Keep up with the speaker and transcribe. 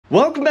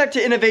Welcome back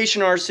to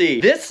Innovation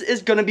RC. This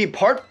is gonna be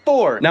part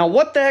 4. Now,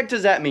 what the heck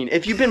does that mean?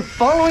 If you've been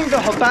following the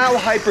Hobao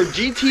Hyper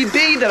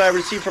GTB that I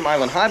received from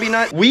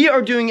IslandHobbyNut, we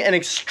are doing an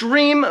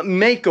extreme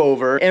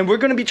makeover, and we're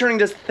gonna be turning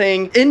this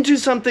thing into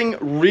something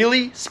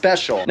really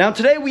special. Now,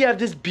 today we have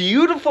this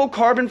beautiful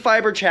carbon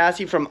fiber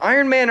chassis from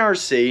Ironman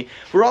RC.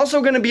 We're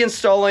also gonna be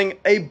installing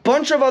a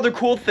bunch of other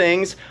cool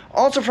things,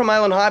 also from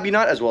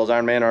IslandHobbyNut, as well as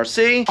Ironman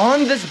RC,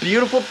 on this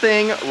beautiful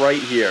thing right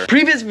here.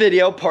 Previous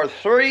video, part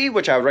 3,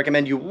 which I would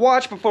recommend you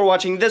watch before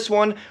watching this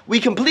one, we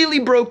completely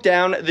broke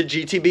down the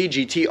GTB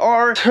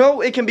GTR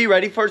so it can be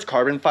ready for its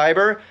carbon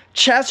fiber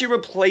chassis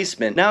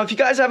replacement. Now, if you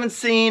guys haven't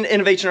seen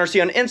Innovation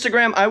RC on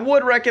Instagram, I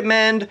would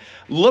recommend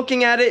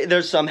looking at it.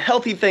 There's some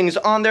healthy things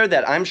on there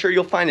that I'm sure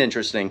you'll find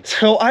interesting.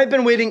 So I've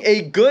been waiting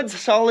a good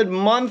solid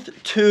month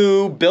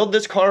to build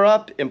this car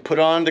up and put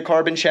on the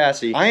carbon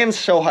chassis. I am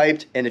so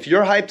hyped, and if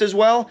you're hyped as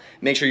well,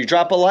 make sure you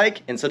drop a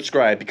like and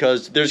subscribe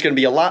because there's gonna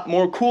be a lot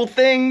more cool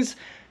things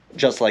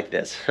just like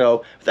this.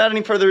 So without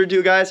any further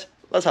ado, guys,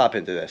 let's hop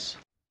into this.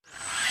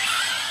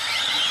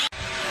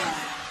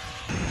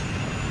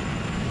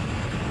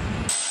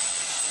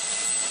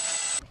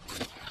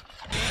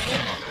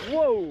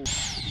 Whoa!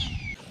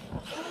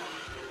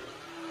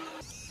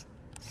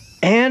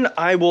 And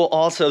I will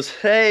also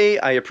say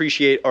I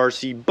appreciate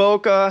RC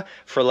Boca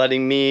for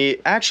letting me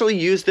actually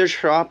use their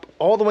shop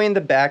all the way in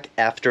the back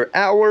after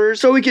hours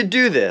so we could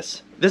do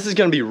this. This is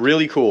gonna be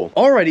really cool.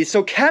 Alrighty,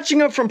 so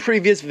catching up from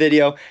previous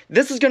video,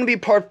 this is gonna be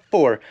part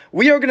 4.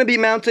 We are gonna be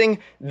mounting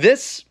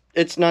this,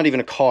 it's not even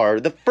a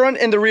car, the front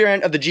and the rear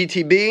end of the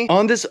GTB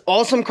on this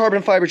awesome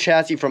carbon fiber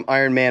chassis from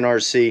Ironman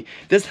RC.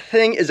 This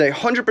thing is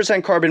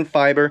 100% carbon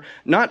fiber.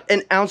 Not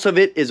an ounce of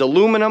it is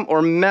aluminum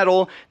or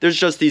metal. There's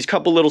just these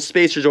couple little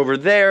spacers over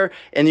there,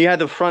 and you have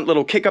the front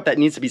little kick up that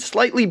needs to be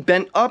slightly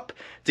bent up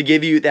to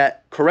give you that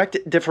correct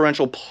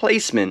differential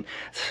placement.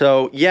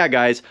 So yeah,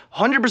 guys,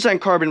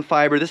 100% carbon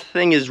fiber. This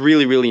thing is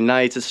really, really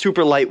nice. It's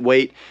super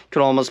lightweight.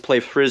 Could almost play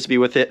frisbee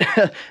with it.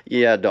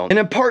 Yeah, don't. And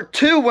in part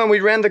 2, when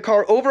we ran the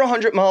car over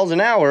 100 miles an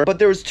hour, but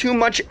there was too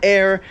much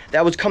air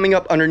that was coming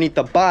up underneath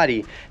the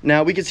body.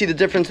 Now we can see the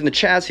difference in the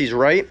chassis,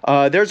 right?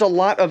 There's a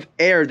lot of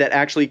air that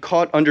actually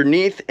caught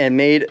underneath and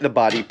made the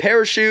body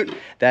parachute.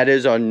 That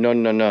is a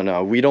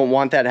no. We don't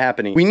want that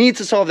happening. We need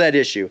to solve that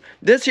issue.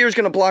 This here is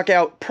gonna block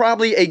out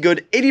probably a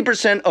good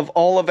 80% of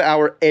all of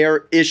our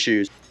air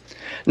issues.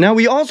 Now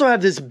we also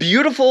have this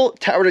beautiful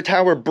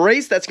tower-to-tower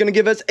brace that's going to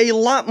give us a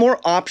lot more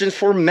options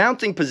for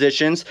mounting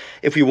positions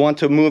if we want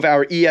to move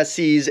our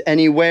ESCs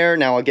anywhere.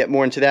 Now I'll get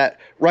more into that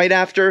right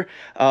after.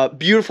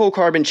 Beautiful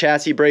carbon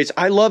chassis brace.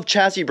 I love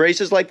chassis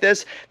braces like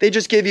this. They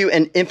just give you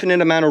an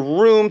infinite amount of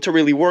room to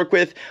really work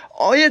with.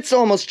 It's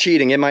almost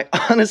cheating, in my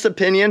honest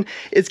opinion.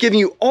 It's giving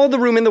you all the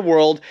room in the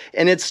world,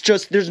 and it's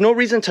just, there's no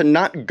reason to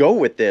not go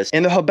with this.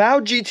 And the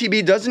Hobao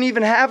GTB doesn't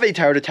even have a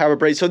tower-to-tower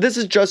brace, so this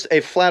is just a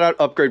flat-out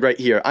upgrade right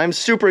here. I'm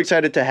super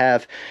excited to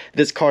have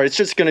this car. It's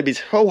just going to be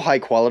so high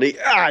quality.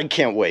 I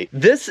can't wait.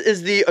 This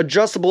is the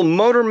adjustable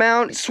motor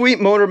mount. Sweet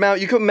motor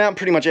mount. You can mount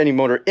pretty much any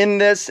motor in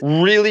this.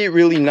 Really,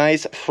 really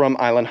nice from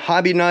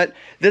IslandHobbyNut.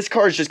 This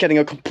car is just getting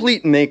a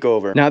complete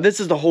makeover. Now, this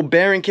is the whole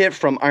bearing kit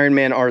from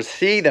Ironman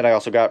RC that I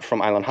also got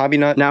from IslandHobbyNut.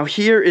 Now,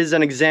 here is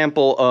an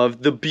example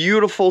of the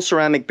beautiful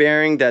ceramic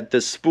bearing that the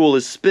spool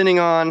is spinning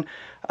on.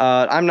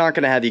 I'm not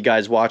going to have you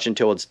guys watch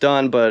until it's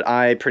done, but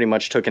I pretty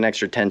much took an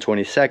extra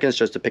 10-20 seconds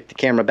just to pick the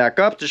camera back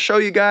up to show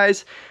you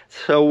guys.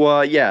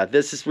 So yeah,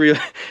 this is real.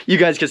 You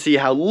guys can see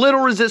how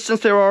little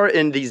resistance there are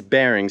in these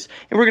bearings,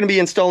 and we're going to be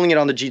installing it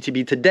on the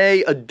GTB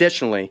today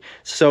additionally.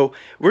 So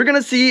we're going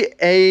to see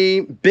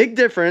a big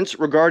difference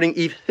regarding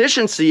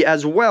efficiency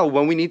as well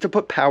when we need to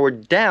put power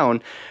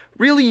down,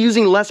 really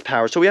using less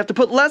power. So we have to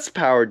put less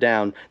power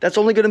down. That's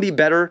only going to be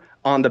better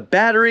on the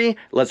battery,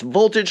 less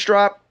voltage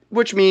drop,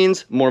 which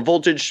means more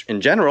voltage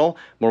in general.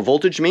 More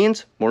voltage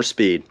means more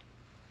speed.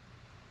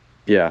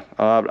 Yeah,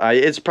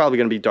 it's probably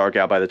going to be dark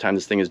out by the time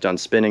this thing is done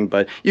spinning,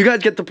 but you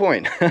guys get the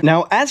point.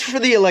 Now, as for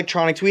the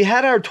electronics, we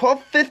had our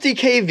 1250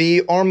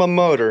 kV ARMA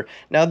motor.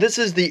 Now, this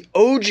is the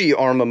OG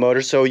ARMA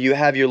motor, so you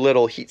have your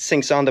little heat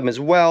sinks on them as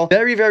well.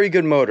 Very, very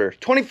good motor.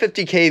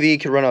 2050 kV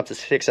can run up to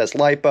 6S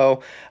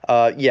LiPo.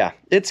 Yeah,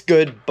 it's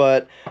good,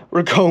 but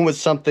we're going with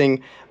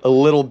something a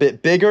little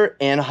bit bigger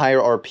and higher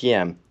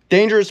RPM.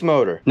 Dangerous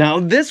motor.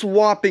 Now, this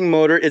whopping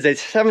motor is a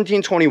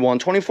 1721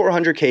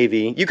 2400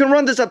 kV. You can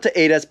run this up to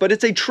 8S, but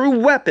it's a true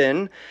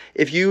weapon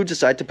if you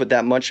decide to put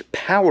that much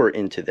power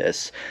into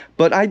this.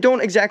 But I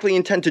don't exactly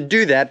intend to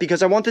do that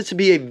because I want this to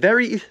be a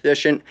very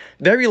efficient,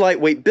 very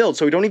lightweight build,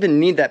 so we don't even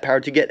need that power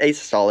to get a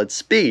solid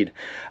speed.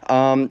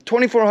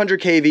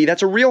 2400 kV,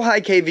 that's a real high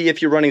kV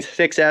if you're running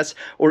 6S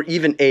or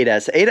even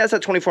 8S. 8S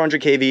at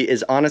 2400 kV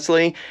is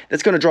honestly,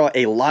 that's going to draw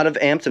a lot of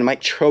amps and it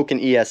might choke an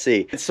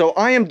ESC. So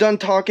I am done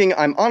talking.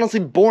 I'm honestly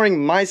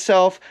boring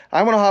myself.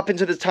 I want to hop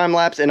into this time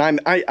lapse, and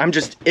I'm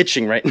just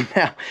itching right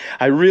now.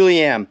 I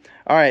really am.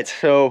 All right,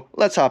 so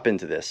let's hop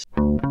into this.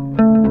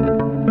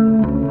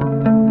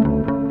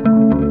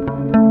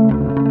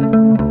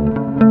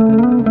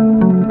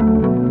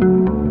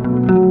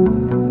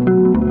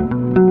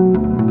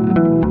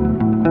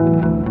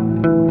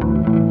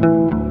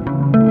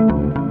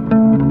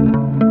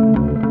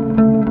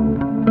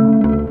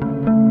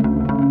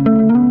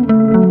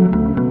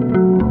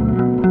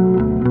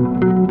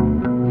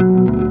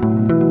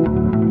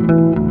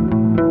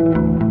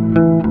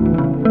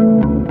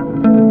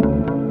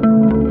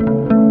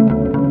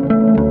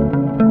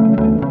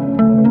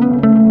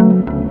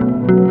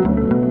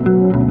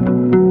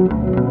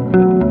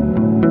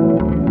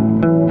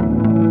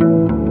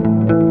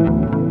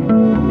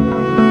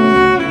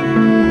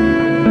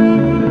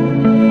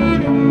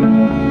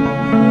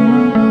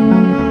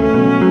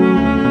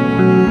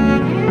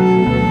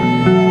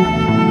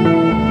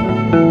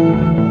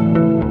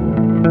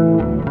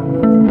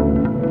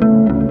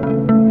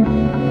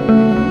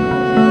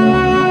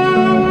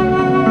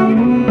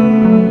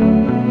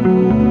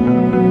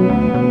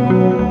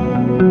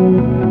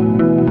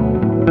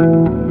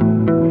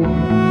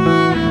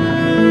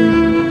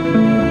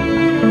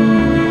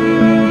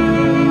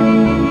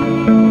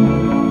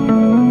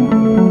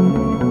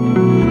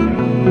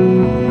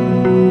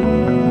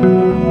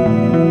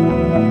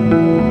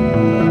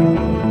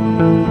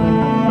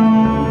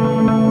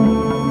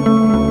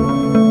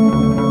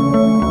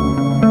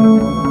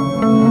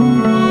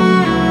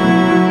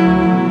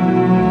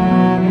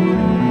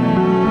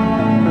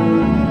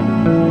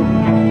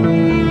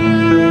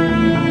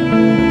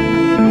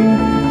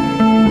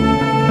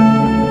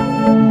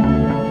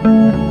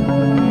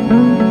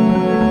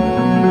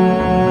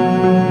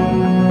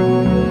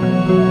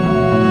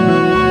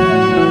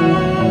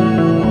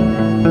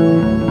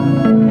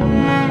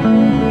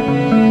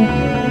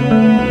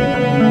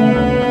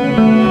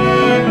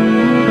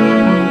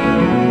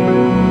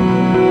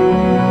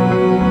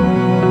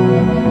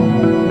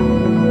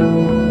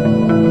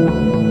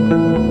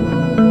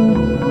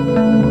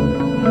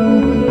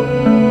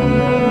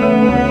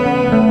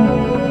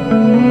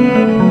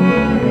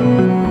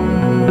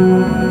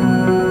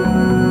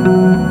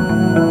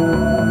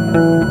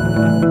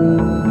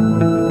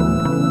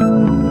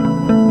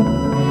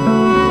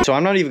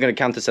 not even going to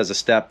count this as a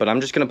step, but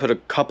I'm just going to put a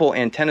couple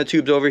antenna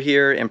tubes over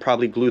here and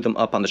probably glue them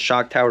up on the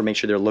shock tower, make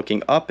sure they're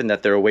looking up and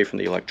that they're away from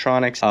the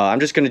electronics.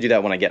 I'm just going to do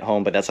that when I get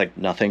home, but that's like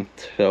nothing.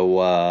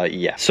 So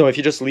yeah. So if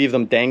you just leave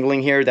them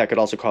dangling here, that could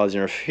also cause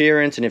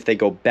interference, and if they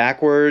go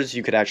backwards,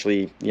 you could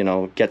actually, you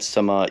know, get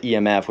some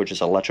EMF, which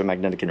is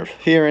electromagnetic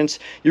interference.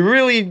 You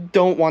really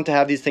don't want to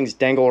have these things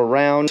dangle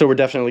around, so we're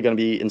definitely going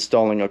to be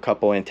installing a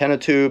couple antenna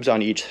tubes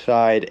on each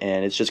side,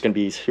 and it's just going to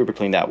be super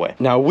clean that way.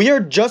 Now we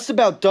are just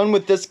about done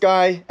with this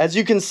guy. As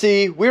you can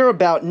see, we're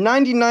about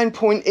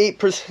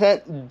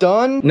 99.8%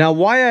 done. Now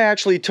why I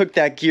actually took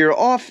that gear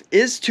off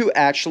is to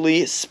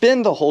actually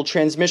spin the whole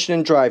transmission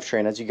and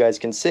drivetrain. As you guys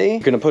can see,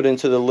 I'm going to put it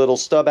into the little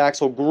stub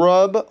axle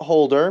grub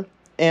holder,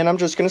 and I'm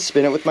just going to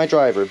spin it with my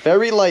driver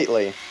very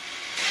lightly.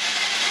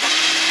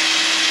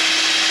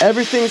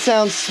 Everything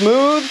sounds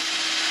smooth.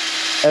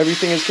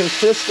 Everything is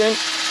consistent.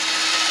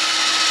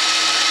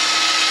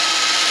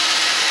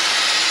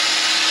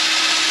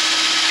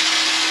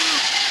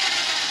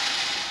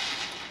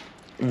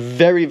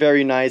 Very,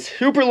 very nice.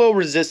 Super low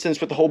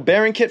resistance with the whole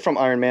bearing kit from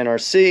Ironman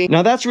RC.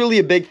 Now that's really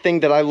a big thing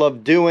that I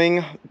love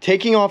doing.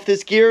 Taking off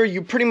this gear,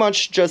 you pretty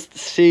much just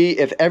see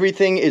if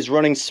everything is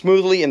running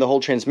smoothly in the whole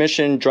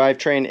transmission,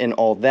 drivetrain, and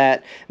all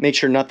that. Make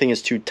sure nothing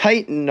is too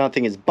tight,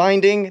 nothing is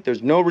binding,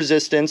 there's no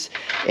resistance.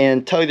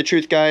 And tell you the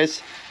truth,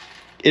 guys,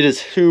 it is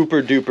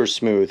super duper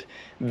smooth.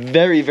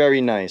 Very,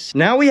 very nice.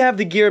 Now we have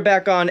the gear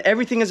back on.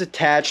 Everything is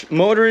attached.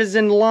 Motor is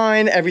in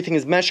line. Everything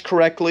is meshed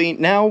correctly.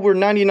 Now we're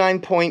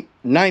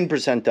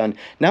 99.9% done.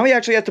 Now we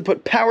actually have to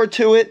put power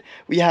to it.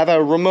 We have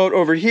our remote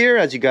over here.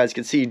 As you guys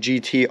can see,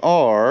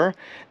 GTR.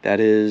 That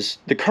is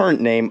the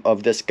current name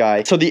of this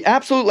guy. So the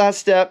absolute last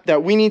step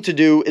that we need to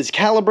do is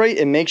calibrate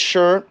and make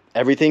sure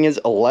everything is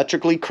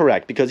electrically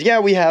correct. Because yeah,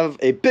 we have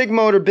a big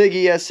motor, big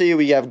ESC,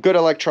 we have good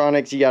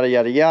electronics, yada,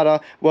 yada, yada.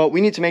 Well, we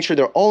need to make sure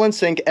they're all in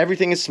sync,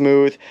 everything is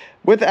smooth,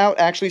 without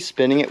actually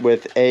spinning it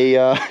with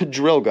a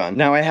drill gun.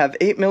 Now I have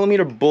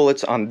 8mm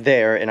bullets on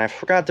there, and I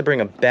forgot to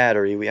bring a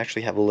battery. We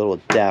actually have a little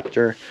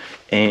adapter,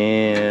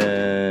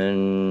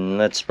 and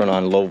let's run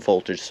on low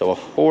voltage, so a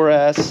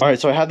 4S. All right,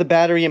 so I have the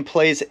battery in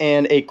place,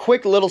 and a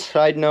quick little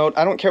side note,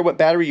 I don't care what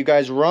battery you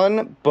guys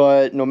run,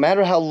 but no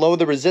matter how low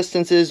the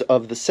resistance is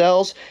of the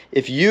cells,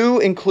 if you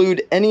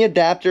include any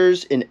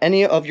adapters in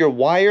any of your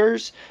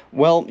wires,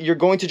 well, you're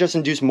going to just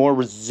induce more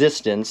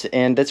resistance,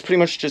 and that's pretty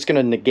much just going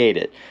to negate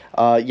it.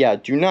 Yeah,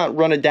 do not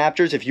run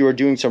adapters if you are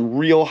doing some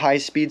real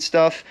high-speed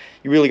stuff.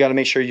 You really got to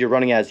make sure you're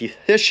running as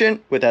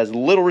efficient with as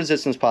little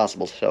resistance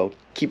possible, so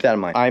keep that in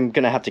mind. I'm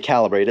going to have to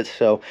calibrate it,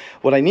 so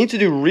what I need to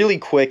do really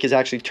quick is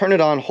actually turn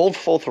it on, hold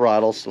full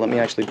throttle. So let me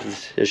actually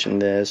position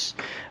this.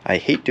 I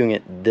hate doing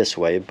it this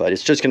way, but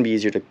it's just going to be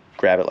easier to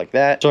grab it like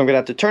that. So I'm going to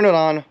have to turn it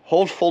on,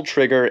 hold full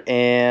trigger,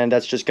 and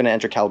that's just going to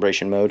enter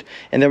calibration mode.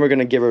 And then we're going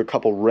to give her a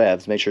couple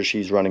revs, make sure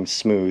she's running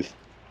smooth.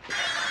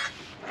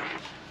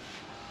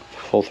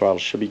 Full throttle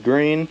should be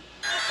green.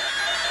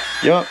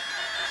 Yup.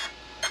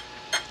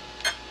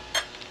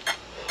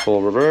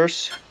 Full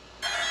reverse.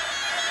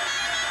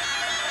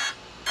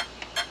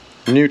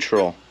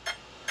 Neutral.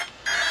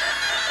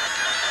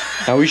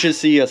 Now we should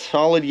see a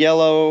solid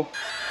yellow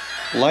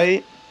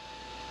light.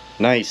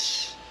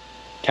 Nice.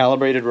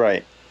 Calibrated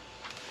right.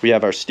 We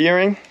have our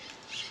steering.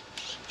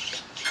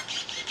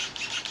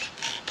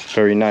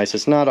 Very nice.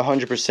 It's not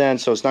 100%,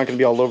 so it's not going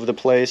to be all over the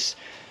place.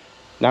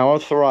 Now our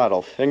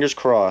throttle. Fingers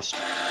crossed.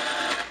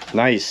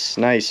 Nice,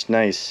 nice,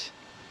 nice.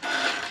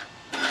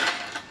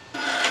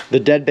 The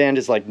deadband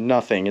is like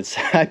nothing. It's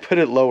I put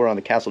it lower on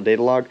the Castle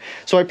data log.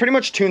 So I pretty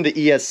much tuned the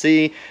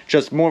ESC,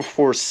 just more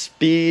for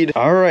speed.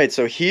 All right,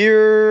 so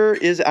here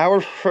is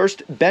our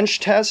first bench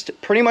test.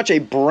 Pretty much a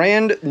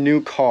brand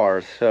new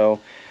car.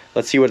 So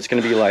let's see what it's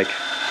going to be like.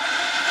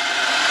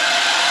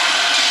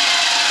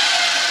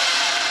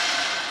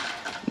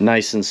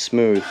 Nice and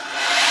smooth.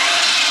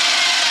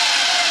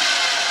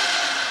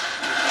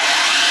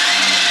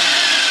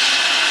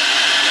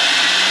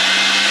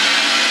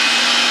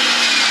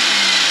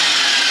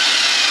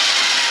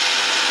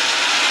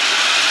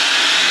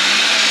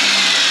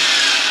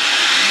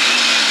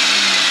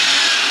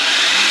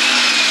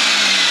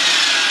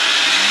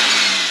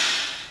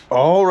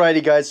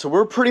 Alrighty guys, so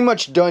we're pretty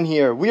much done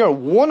here. We are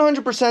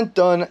 100%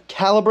 done,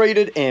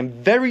 calibrated, and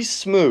very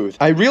smooth.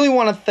 I really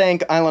want to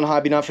thank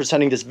IslandHobbyNut for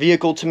sending this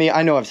vehicle to me.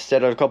 I know I've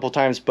said it a couple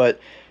times, but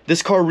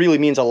this car really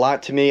means a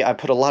lot to me. I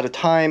put a lot of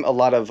time, a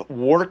lot of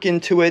work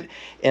into it,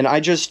 and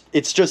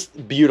it's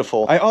just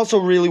beautiful. I also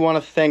really want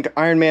to thank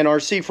Ironman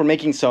RC for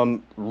making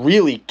some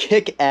really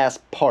kick-ass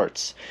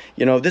parts.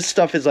 You know, this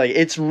stuff is like,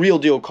 it's real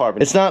deal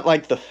carbon. It's not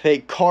like the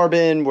fake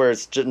carbon where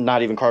it's just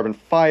not even carbon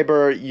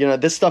fiber. You know,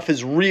 this stuff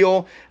is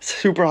real,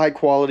 super high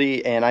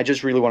quality, and I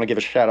just really want to give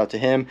a shout out to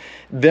him.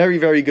 Very,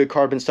 very good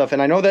carbon stuff,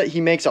 and I know that he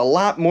makes a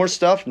lot more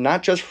stuff,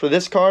 not just for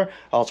this car,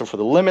 also for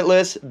the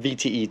Limitless,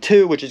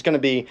 VTE2, which is going to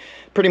be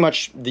pretty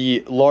much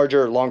the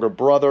larger, longer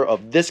brother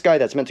of this guy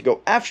that's meant to go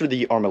after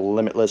the Arma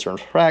Limitless or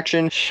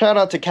Infraction. Shout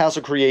out to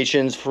Castle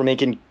Creations for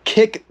making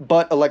kick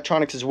butt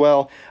electronics as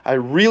well. I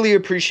really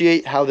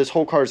appreciate how this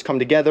whole car has come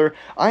together.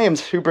 I am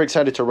super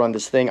excited to run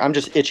this thing. I'm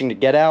just itching to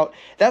get out.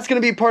 That's going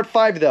to be part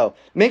 5 though.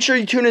 Make sure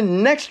you tune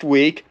in next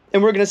week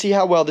and we're going to see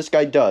how well this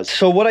guy does.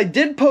 So what I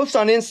did post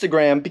on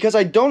Instagram, because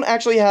I don't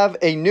actually have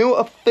a new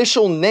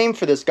official name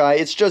for this guy,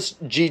 it's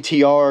just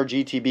GTR,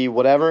 GTB,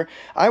 whatever.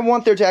 I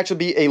want there to actually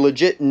be a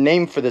legit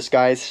name for this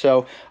guy.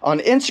 So on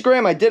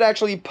Instagram, I did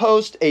actually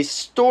post a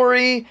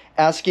story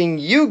asking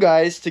you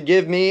guys to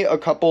give me a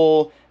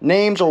couple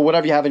names or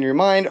whatever you have in your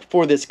mind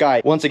for this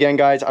guy. Once again,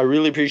 guys, I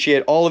really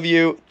appreciate all of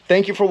you.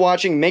 Thank you for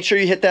watching. Make sure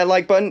you hit that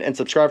like button and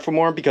subscribe for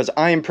more because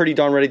I am pretty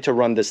darn ready to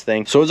run this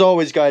thing. So as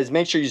always, guys,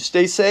 make sure you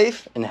stay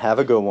safe and have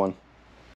a good one.